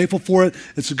 I'm grateful for it.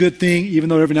 It's a good thing, even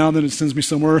though every now and then it sends me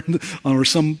somewhere or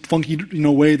some funky,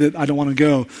 way that I don't want to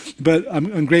go. But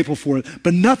I'm grateful for it.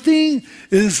 But nothing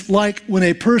is like when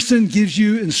a person gives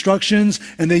you instructions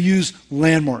and they use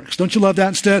landmarks. Don't you love that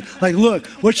instead? Like, look,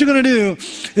 what you're going to do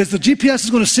is the GPS is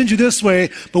going to send you this way,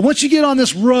 but once you get on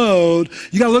this road,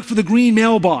 you got to look for the green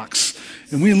mailbox.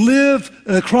 And we live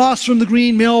across from the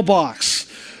green mailbox.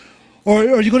 Or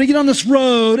you're going to get on this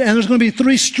road and there's going to be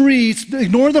 3 streets.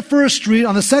 Ignore the first street.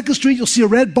 On the second street, you'll see a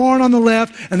red barn on the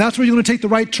left, and that's where you're going to take the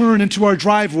right turn into our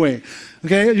driveway.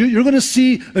 Okay? You're going to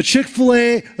see a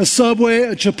Chick-fil-A, a Subway,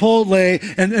 a Chipotle,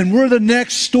 and we're the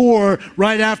next store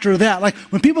right after that. Like,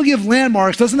 when people give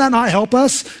landmarks, doesn't that not help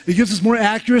us? It gives us more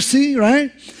accuracy,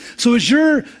 right? So as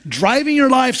you're driving your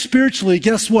life spiritually,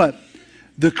 guess what?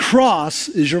 The cross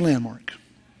is your landmark.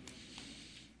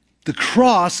 The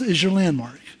cross is your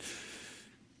landmark.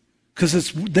 Because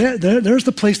it's there's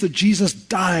the place that Jesus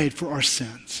died for our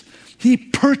sins. He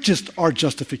purchased our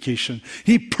justification.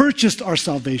 He purchased our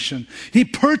salvation. He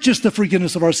purchased the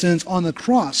forgiveness of our sins on the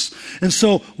cross. And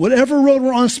so whatever road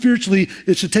we're on spiritually,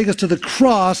 it should take us to the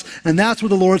cross, and that's where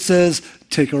the Lord says,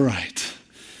 take a right.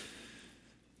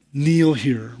 Kneel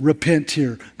here, repent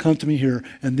here, come to me here,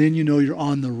 and then you know you're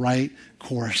on the right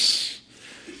course.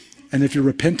 And if you're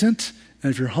repentant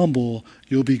and if you're humble,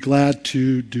 you'll be glad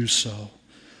to do so.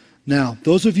 Now,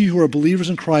 those of you who are believers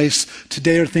in Christ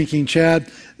today are thinking,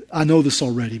 Chad, I know this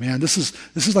already, man. This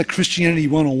is like Christianity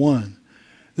 101.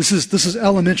 This is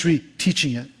elementary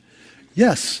teaching it.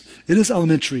 Yes, it is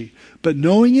elementary, but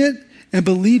knowing it and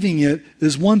believing it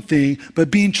is one thing,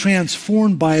 but being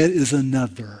transformed by it is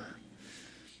another.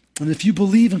 And if you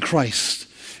believe in Christ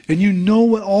and you know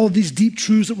what all of these deep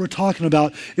truths that we're talking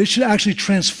about, it should actually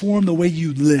transform the way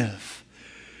you live.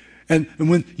 And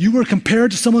when you are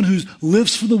compared to someone who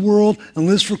lives for the world and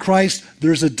lives for Christ,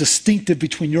 there's a distinctive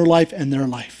between your life and their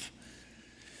life.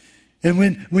 And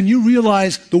when you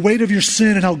realize the weight of your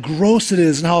sin and how gross it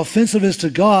is and how offensive it is to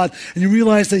God, and you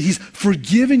realize that He's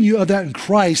forgiven you of that in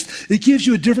Christ, it gives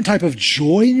you a different type of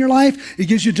joy in your life. It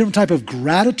gives you a different type of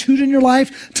gratitude in your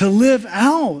life to live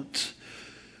out.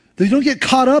 That you don't get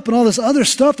caught up in all this other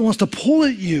stuff that wants to pull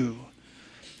at you.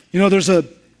 You know, there's a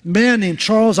man named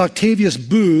Charles Octavius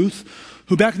Booth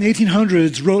who back in the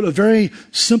 1800s wrote a very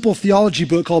simple theology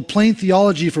book called Plain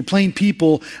Theology for Plain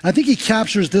People. I think he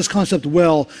captures this concept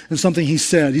well in something he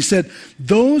said. He said,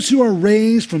 those who are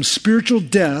raised from spiritual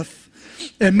death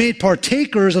and made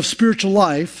partakers of spiritual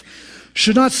life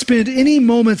should not spend any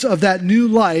moments of that new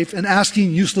life in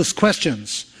asking useless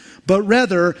questions, but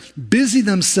rather busy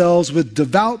themselves with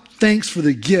devout thanks for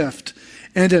the gift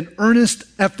and in earnest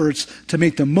efforts to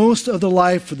make the most of the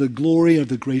life for the glory of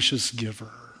the gracious giver.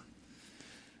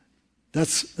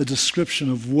 That's a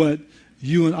description of what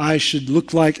you and I should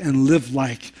look like and live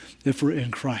like if we're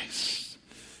in Christ.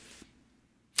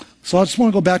 So I just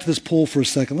want to go back to this poll for a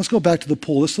second. Let's go back to the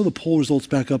poll. Let's throw the poll results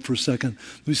back up for a second.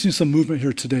 We've seen some movement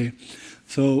here today.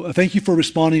 So thank you for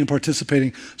responding and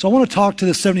participating. So I want to talk to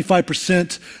the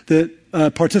 75%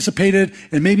 that participated,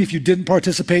 and maybe if you didn't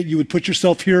participate, you would put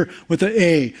yourself here with an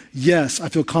A. Yes, I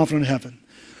feel confident in heaven.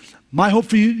 My hope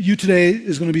for you today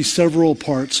is going to be several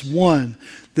parts. One,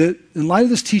 that in light of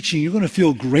this teaching, you're going to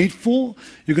feel grateful.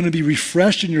 You're going to be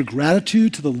refreshed in your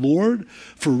gratitude to the Lord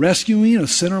for rescuing a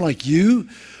sinner like you,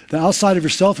 the outside of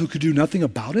yourself who could do nothing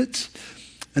about it.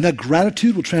 And that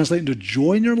gratitude will translate into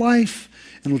joy in your life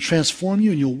and will transform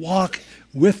you, and you'll walk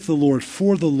with the Lord,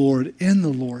 for the Lord, in the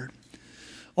Lord.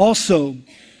 Also,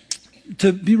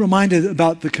 to be reminded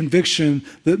about the conviction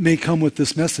that may come with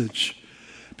this message.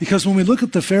 Because when we look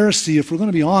at the Pharisee, if we're going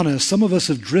to be honest, some of us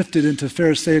have drifted into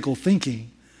Pharisaical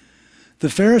thinking. The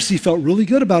Pharisee felt really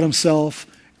good about himself,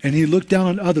 and he looked down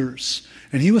on others.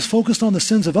 And he was focused on the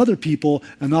sins of other people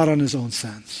and not on his own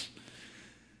sins.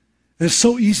 And it's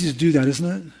so easy to do that, isn't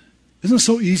it? Isn't it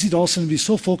so easy to all of a sudden be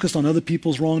so focused on other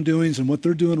people's wrongdoings and what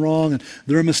they're doing wrong and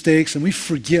their mistakes, and we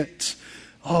forget,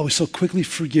 we so quickly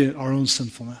forget our own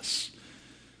sinfulness.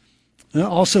 And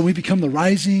also, we become the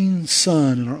rising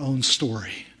sun in our own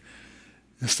story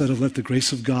instead of let the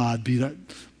grace of God be that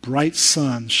bright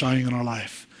sun shining in our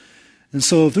life. And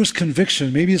so if there's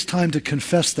conviction, maybe it's time to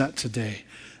confess that today.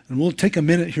 And we'll take a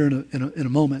minute here in a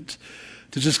moment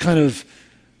to just kind of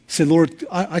say, Lord,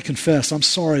 I confess, I'm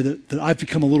sorry that I've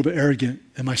become a little bit arrogant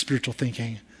in my spiritual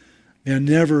thinking. May I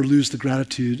never lose the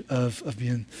gratitude of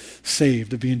being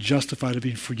saved, of being justified, of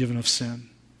being forgiven of sin.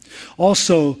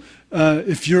 Also,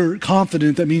 if you're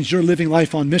confident, that means you're living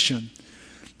life on mission.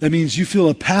 That means you feel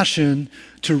a passion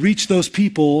to reach those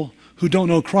people who don't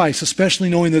know Christ, especially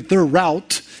knowing that their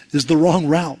route is the wrong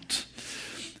route.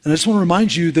 And I just want to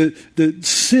remind you that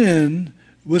sin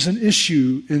was an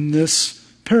issue in this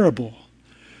parable.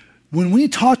 When we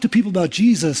talk to people about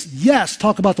Jesus, yes,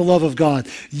 talk about the love of God.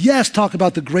 Yes, talk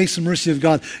about the grace and mercy of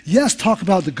God. Yes, talk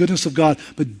about the goodness of God,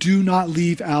 but do not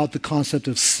leave out the concept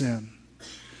of sin.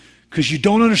 Because you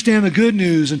don't understand the good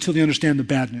news until you understand the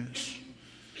bad news.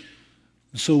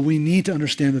 So we need to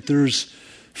understand that there's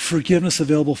forgiveness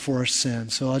available for our sin.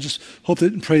 So I just hope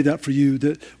that and pray that for you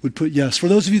that would put yes. For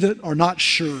those of you that are not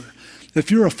sure,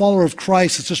 if you're a follower of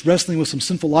Christ that's just wrestling with some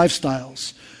sinful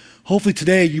lifestyles, hopefully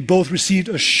today you both received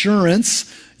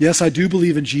assurance. Yes, I do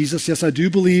believe in Jesus. Yes, I do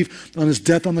believe on his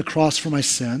death on the cross for my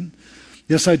sin.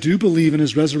 Yes, I do believe in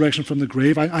his resurrection from the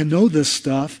grave. I know this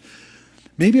stuff.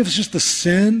 Maybe if it's just the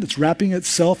sin that's wrapping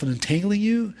itself and entangling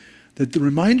you, that the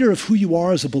reminder of who you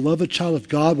are as a beloved child of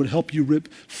God would help you rip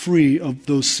free of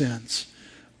those sins.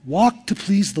 Walk to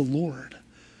please the Lord.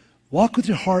 Walk with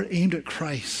your heart aimed at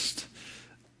Christ.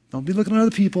 Don't be looking at other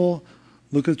people.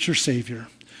 Look at your Savior.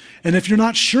 And if you're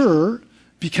not sure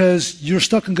because you're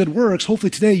stuck in good works, hopefully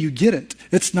today you get it.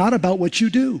 It's not about what you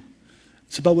do.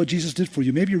 It's about what Jesus did for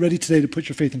you. Maybe you're ready today to put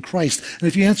your faith in Christ. And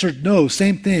if you answered no,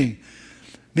 same thing.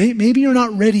 Maybe you're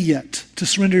not ready yet to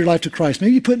surrender your life to Christ.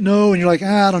 Maybe you put no and you're like,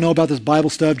 I don't know about this Bible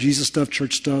stuff, Jesus stuff,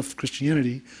 church stuff,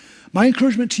 Christianity. My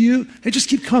encouragement to you, hey, just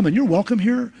keep coming. You're welcome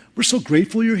here. We're so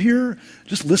grateful you're here.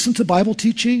 Just listen to Bible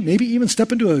teaching. Maybe even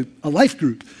step into a life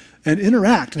group and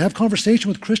interact and have conversation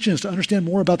with Christians to understand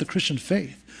more about the Christian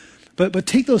faith. But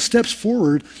take those steps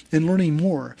forward in learning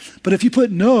more. But if you put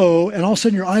no and all of a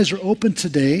sudden your eyes are open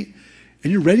today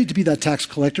and you're ready to be that tax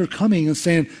collector coming and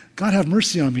saying, God, have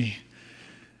mercy on me.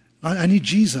 I need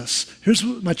Jesus. Here's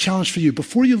my challenge for you.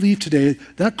 Before you leave today,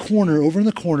 that corner, over in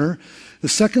the corner, the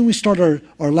second we start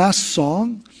our last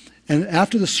song, and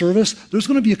after the service, there's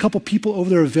going to be a couple people over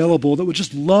there available that would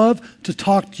just love to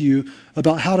talk to you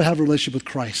about how to have a relationship with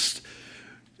Christ.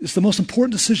 It's the most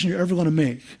important decision you're ever going to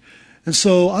make. And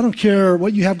so I don't care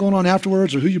what you have going on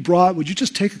afterwards or who you brought. Would you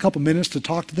just take a couple minutes to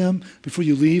talk to them before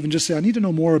you leave and just say, I need to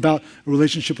know more about a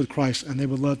relationship with Christ, and they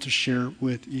would love to share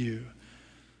with you.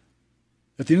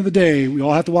 At the end of the day, we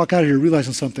all have to walk out of here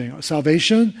realizing something.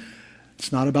 Salvation,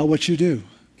 it's not about what you do.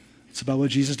 It's about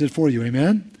what Jesus did for you.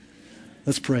 Amen?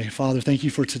 Let's pray. Father, thank you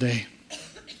for today.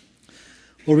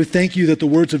 Lord, we thank you that the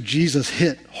words of Jesus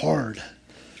hit hard.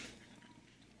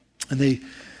 And they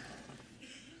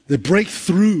break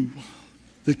through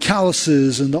the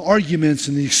calluses and the arguments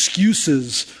and the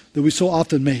excuses that we so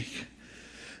often make.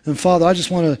 And Father, I just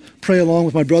want to pray along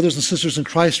with my brothers and sisters in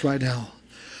Christ right now.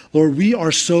 Lord, we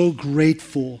are so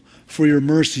grateful for your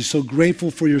mercy, so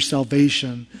grateful for your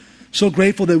salvation, so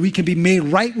grateful that we can be made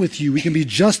right with you. We can be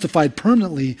justified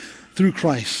permanently through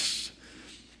Christ.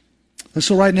 And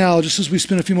so right now, just as we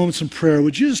spend a few moments in prayer,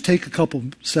 would you just take a couple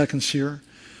seconds here?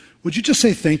 Would you just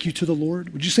say thank you to the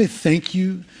Lord? Would you say thank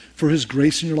you for his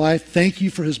grace in your life? Thank you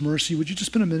for his mercy. Would you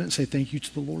just spend a minute and say thank you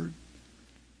to the Lord?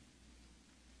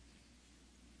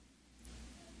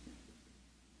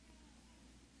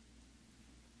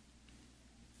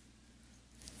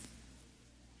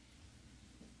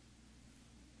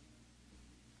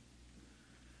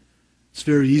 It's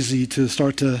very easy to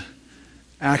start to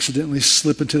accidentally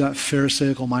slip into that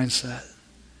Pharisaical mindset.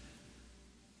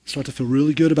 Start to feel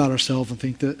really good about ourselves and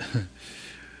think that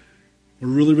we're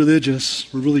really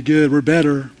religious, we're really good, we're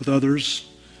better with others.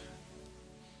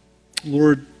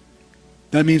 Lord,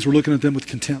 that means we're looking at them with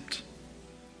contempt.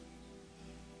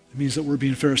 It means that we're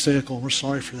being Pharisaical, and we're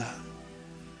sorry for that.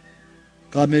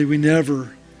 God, may we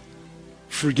never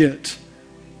forget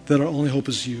that our only hope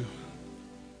is you.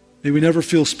 May we never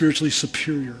feel spiritually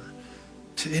superior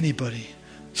to anybody,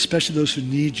 especially those who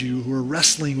need you, who are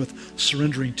wrestling with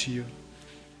surrendering to you.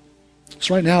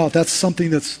 So right now, if that's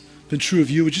something that's been true of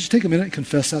you, would you just take a minute and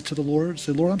confess that to the Lord?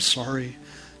 Say, Lord, I'm sorry.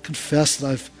 Confess that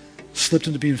I've slipped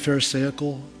into being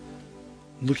Pharisaical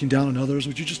and looking down on others.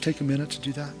 Would you just take a minute to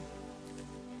do that?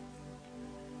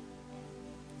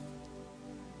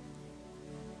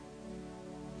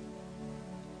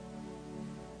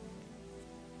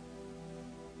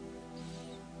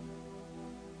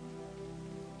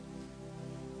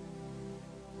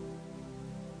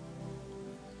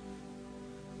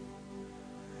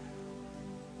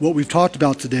 What we've talked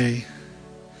about today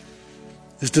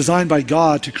is designed by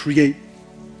God to create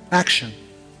action,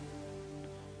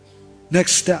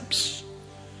 next steps.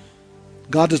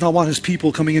 God does not want his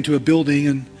people coming into a building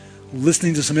and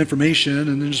listening to some information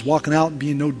and then just walking out and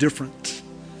being no different,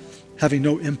 having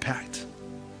no impact.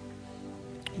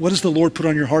 What does the Lord put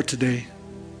on your heart today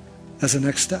as a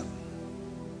next step?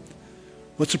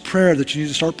 What's a prayer that you need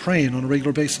to start praying on a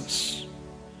regular basis?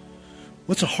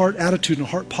 What's a heart attitude and a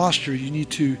heart posture you need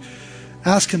to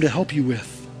ask him to help you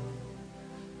with?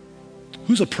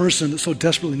 Who's a person that so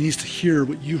desperately needs to hear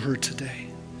what you heard today?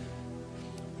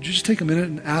 Would you just take a minute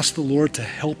and ask the Lord to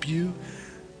help you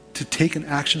to take an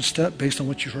action step based on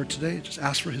what you heard today? Just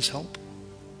ask for his help.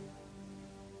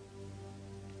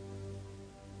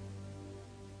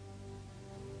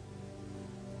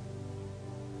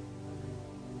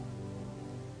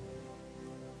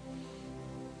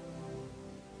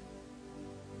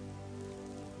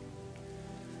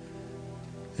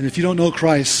 And if you don't know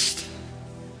Christ,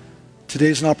 today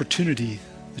is an opportunity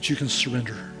that you can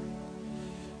surrender.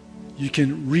 You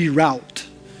can reroute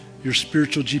your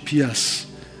spiritual GPS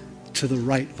to the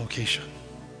right location.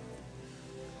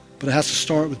 But it has to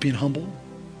start with being humble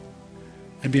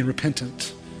and being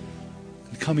repentant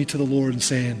and coming to the Lord and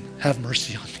saying, have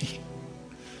mercy on me.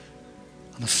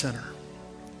 I'm a sinner.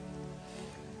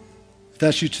 If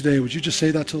that's you today, would you just say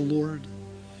that to the Lord?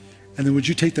 And then would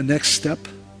you take the next step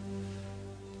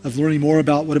of learning more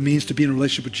about what it means to be in a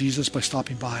relationship with Jesus by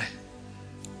stopping by.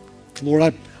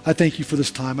 Lord, I thank you for this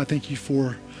time. I thank you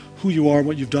for who you are,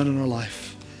 what you've done in our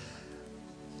life.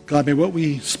 God, may what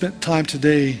we spent time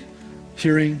today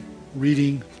hearing,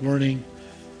 reading, learning,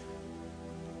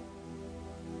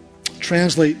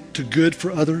 translate to good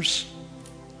for others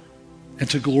and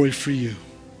to glory for you.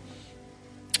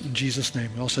 In Jesus' name,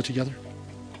 we all said together.